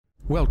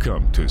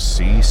Welcome to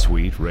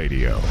C-Suite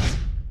Radio.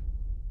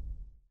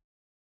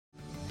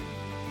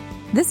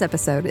 This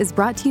episode is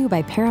brought to you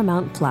by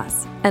Paramount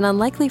Plus. An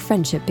unlikely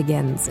friendship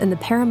begins in the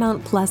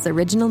Paramount Plus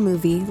original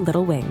movie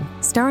Little Wing,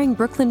 starring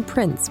Brooklyn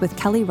Prince with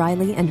Kelly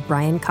Riley and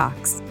Brian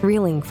Cox.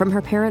 Reeling from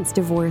her parents'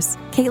 divorce,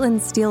 Caitlin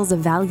steals a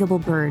valuable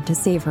bird to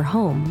save her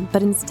home,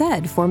 but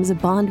instead forms a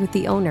bond with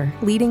the owner,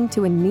 leading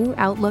to a new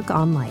outlook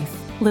on life.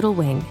 Little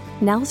Wing,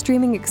 now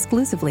streaming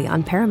exclusively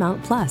on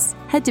Paramount Plus.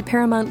 Head to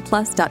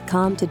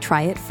ParamountPlus.com to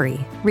try it free.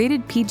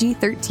 Rated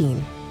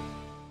PG-13.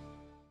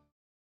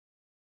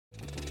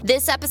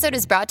 This episode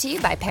is brought to you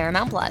by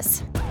Paramount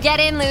Plus. Get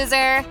in,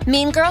 loser!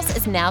 Mean Girls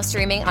is now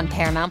streaming on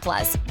Paramount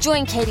Plus.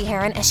 Join Katie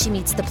Heron as she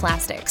meets the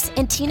plastics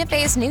in Tina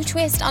Fey's new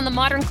twist on the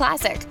modern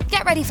classic.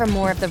 Get ready for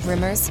more of the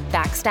rumors,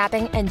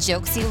 backstabbing, and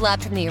jokes you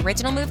loved from the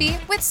original movie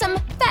with some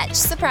fetch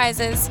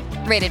surprises.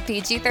 Rated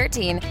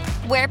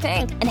PG-13. Wear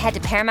pink and head to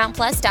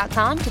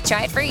ParamountPlus.com to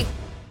try it free.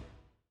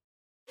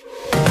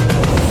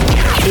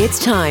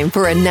 It's time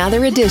for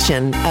another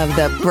edition of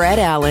The Brett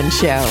Allan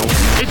Show.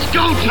 It's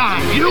go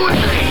time,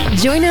 USA!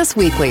 Join us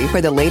weekly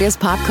for the latest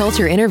pop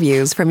culture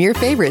interviews from your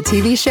favorite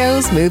TV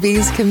shows,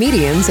 movies,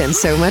 comedians, and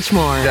so much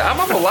more. I'm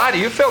not gonna lie to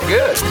you, felt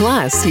good.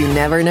 Plus, you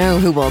never know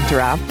who will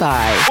drop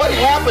by. What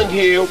happened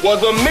here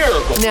was a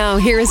miracle. Now,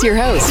 here is your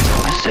host,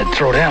 I said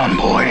throw down,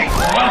 boy.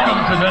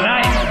 Welcome to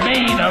tonight's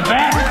main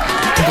event.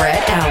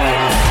 Brett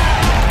Allan.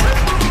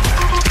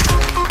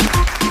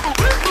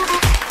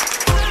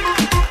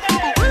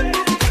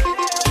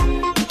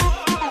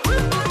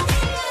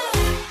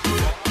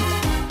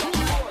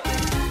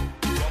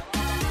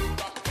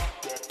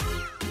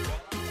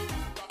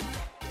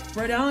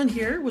 Brett Allan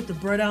here with the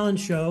Brett Allan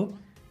Show,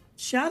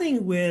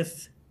 chatting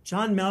with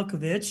John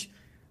Malkovich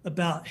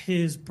about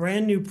his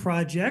brand new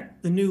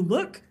project, The New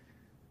Look,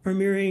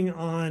 premiering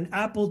on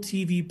Apple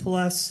TV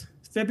Plus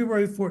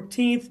February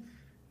 14th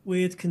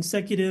with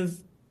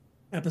consecutive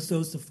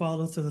episodes to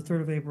follow through the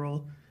 3rd of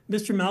April.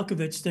 Mr.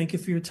 Malkovich, thank you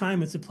for your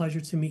time. It's a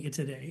pleasure to meet you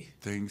today.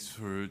 Thanks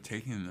for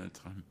taking that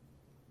time.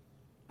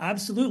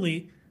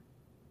 Absolutely.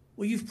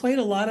 Well, you've played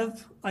a lot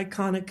of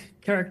iconic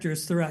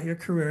characters throughout your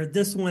career.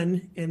 This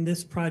one and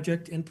this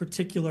project in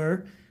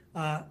particular,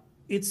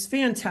 it's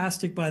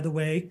fantastic, by the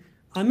way.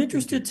 I'm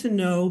interested to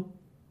know,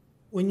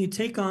 when you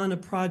take on a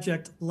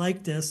project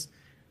like this,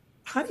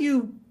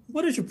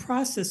 what is your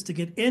process to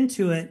get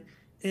into it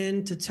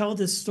and to tell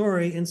this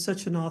story in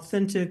such an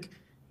authentic,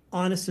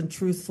 honest, and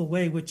truthful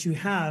way, which you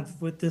have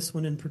with this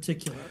one in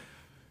particular?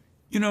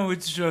 You know,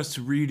 it's just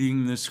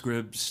reading the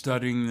script,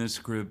 studying the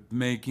script,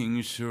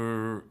 making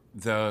sure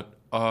that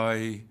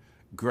I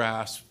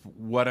grasp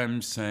what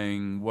I'm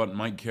saying, what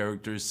my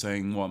character is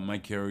saying, what my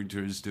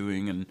character is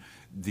doing, and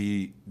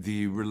the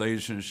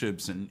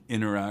relationships and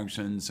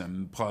interactions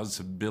and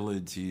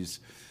possibilities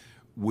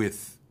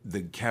with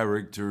the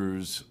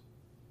characters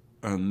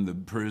and the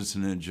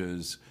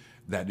personages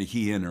that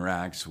he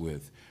interacts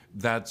with.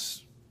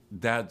 That's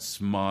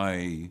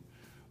my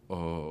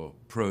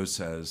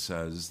process,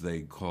 as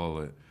they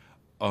call it.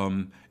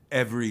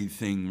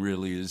 Everything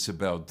really is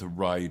about the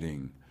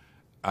writing,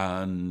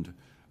 and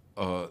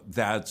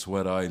that's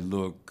what I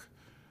look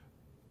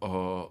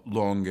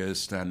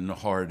longest and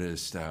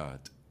hardest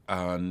at.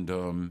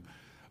 And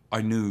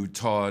I knew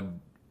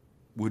Todd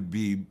would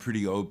be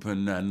pretty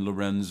open, and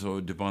Lorenzo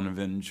de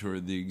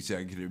Bonaventure, the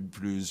executive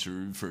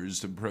producer,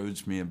 first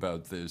approached me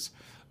about this.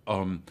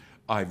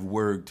 I've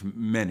worked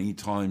many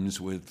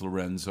times with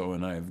Lorenzo,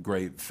 and I have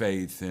great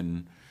faith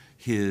in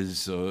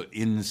his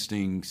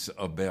instincts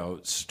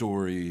about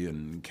story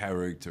and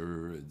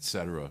character,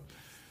 etc.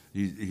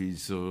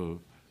 He's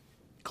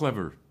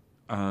clever,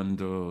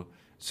 and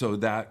so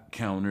that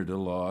counted a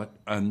lot.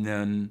 And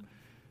then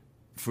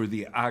for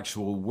the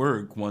actual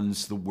work,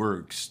 once the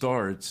work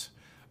starts,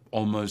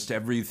 most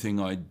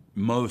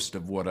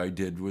of what I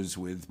did was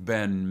with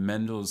Ben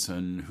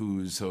Mendelsohn,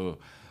 who's a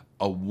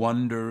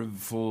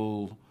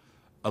wonderful,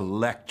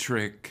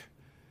 electric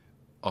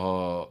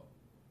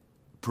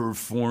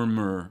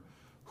performer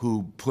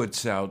who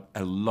puts out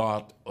a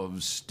lot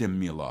of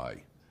stimuli.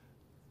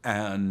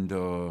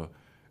 And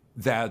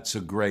that's a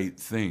great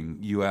thing.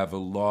 You have a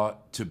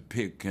lot to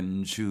pick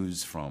and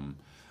choose from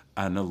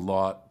and a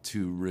lot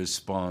to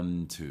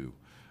respond to.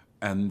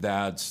 And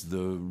that's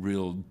the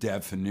real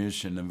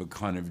definition of a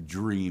kind of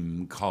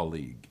dream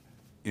colleague,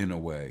 in a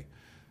way.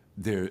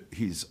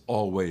 He's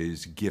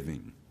always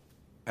giving.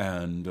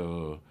 And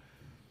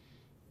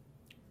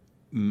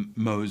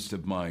most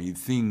of my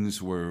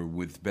things were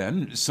with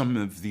Ben, some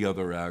of the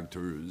other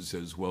actors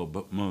as well,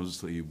 but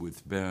mostly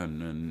with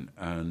Ben.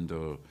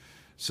 And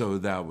so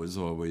that was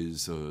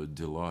always a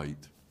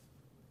delight.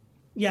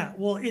 Yeah,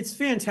 well, it's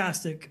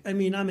fantastic. I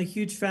mean, I'm a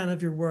huge fan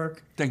of your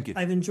work. Thank you.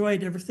 I've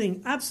enjoyed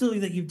everything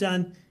absolutely that you've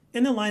done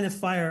in The Line of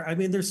Fire. I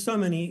mean, there's so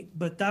many,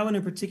 but that one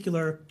in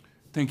particular.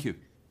 Thank you.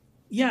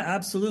 Yeah,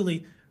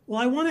 absolutely.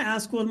 Well, I want to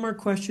ask one more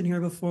question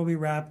here before we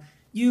wrap.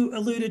 You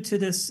alluded to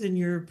this in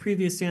your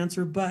previous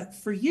answer, but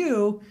for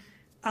you,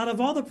 out of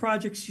all the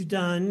projects you've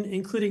done,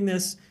 including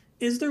this,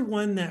 is there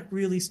one that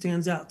really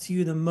stands out to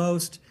you the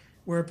most,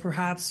 where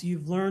perhaps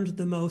you've learned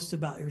the most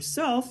about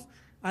yourself,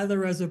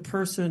 either as a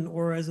person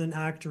or as an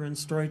actor and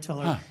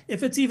storyteller,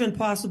 if it's even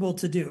possible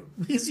to do,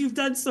 because you've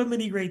done so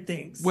many great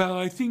things. Well,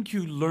 I think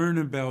you learn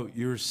about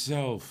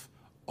yourself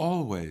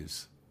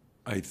always,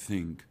 I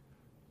think.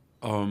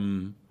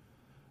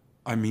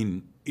 I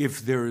mean,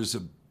 if there is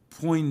a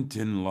point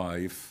in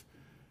life,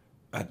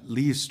 at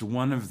least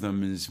one of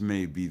them is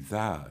maybe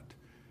that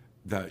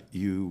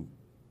you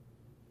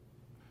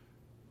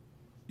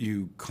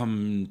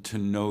come to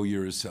know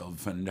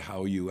yourself and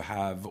how you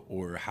have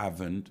or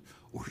haven't,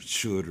 or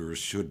should or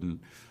shouldn't,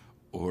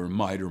 or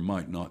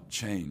might not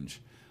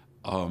change,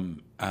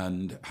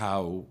 and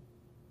how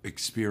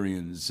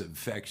experience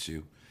affects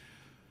you.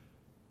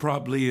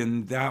 Probably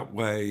in that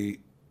way,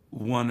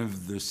 one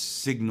of the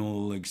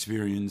signal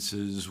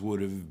experiences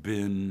would have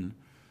been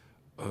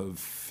a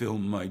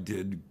film I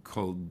did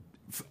called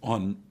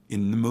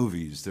in the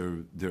movies.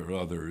 There are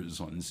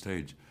others on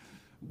stage.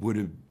 Would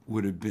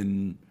have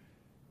been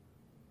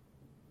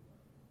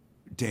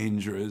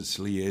Dangerous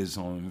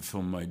Liaison, a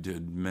film I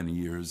did many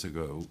years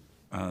ago,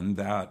 and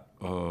that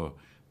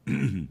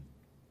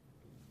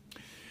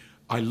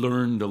I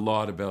learned a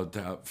lot about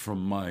that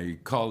from my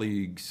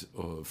colleagues,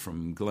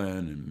 from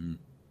Glenn and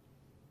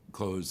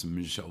Close and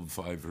Michelle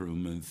Pfeiffer,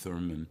 Uma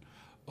Thurman,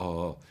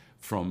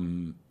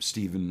 from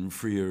Stephen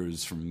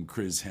Frears, from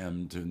Chris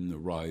Hampton, the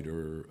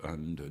writer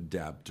and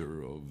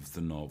adapter of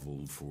the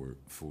novel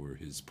for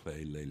his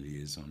play Les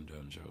Liaisons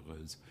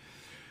Dangereuses,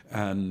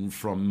 and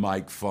from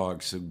Mike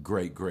Fox, a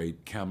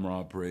great camera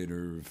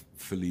operator,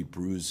 Philippe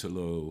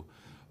Rousselot,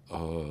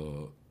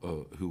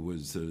 who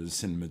was the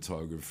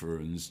cinematographer,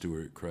 and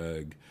Stuart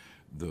Craig,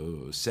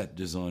 the set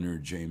designer,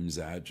 James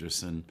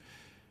Atchison.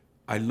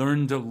 I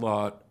learned a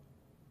lot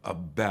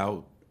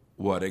about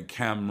what a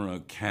camera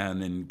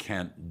can and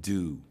can't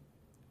do,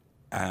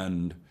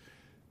 and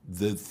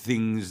the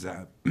things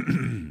that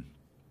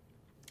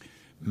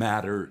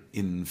matter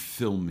in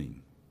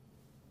filming.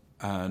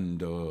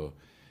 And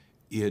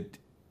it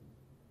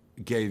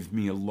gave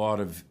me a lot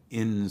of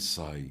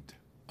insight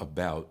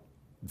about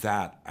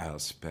that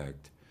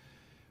aspect,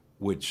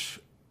 which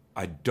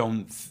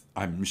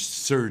I'm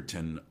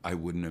certain I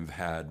wouldn't have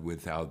had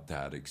without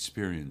that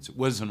experience. It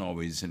wasn't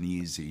always an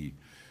easy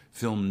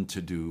film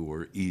to do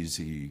or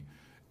easy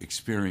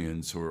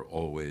experience or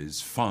always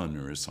fun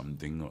or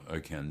something. I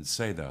can't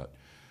say that.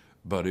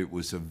 But it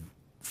was,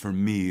 for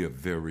me, a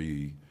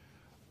very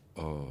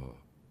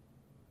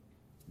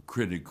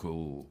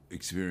critical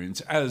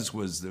experience, as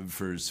was the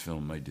first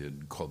film I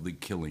did called The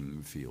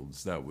Killing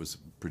Fields. That was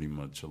pretty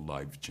much a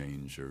life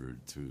changer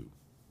too.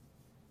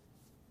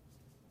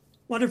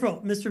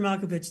 Wonderful. Mr.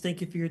 Malkovich,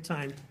 thank you for your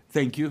time.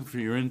 Thank you for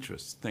your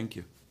interest. Thank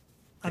you.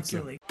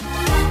 Absolutely.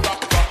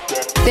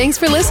 Thanks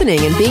for listening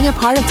and being a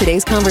part of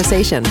today's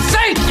conversation.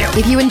 Thank you!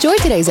 If you enjoyed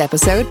today's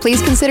episode,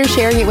 please consider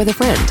sharing it with a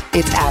friend.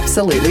 It's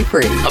absolutely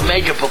free. Of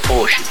major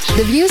proportions.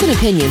 The views and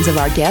opinions of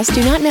our guests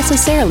do not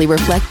necessarily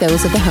reflect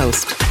those of the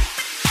host.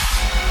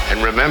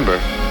 And remember,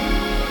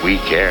 we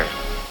care.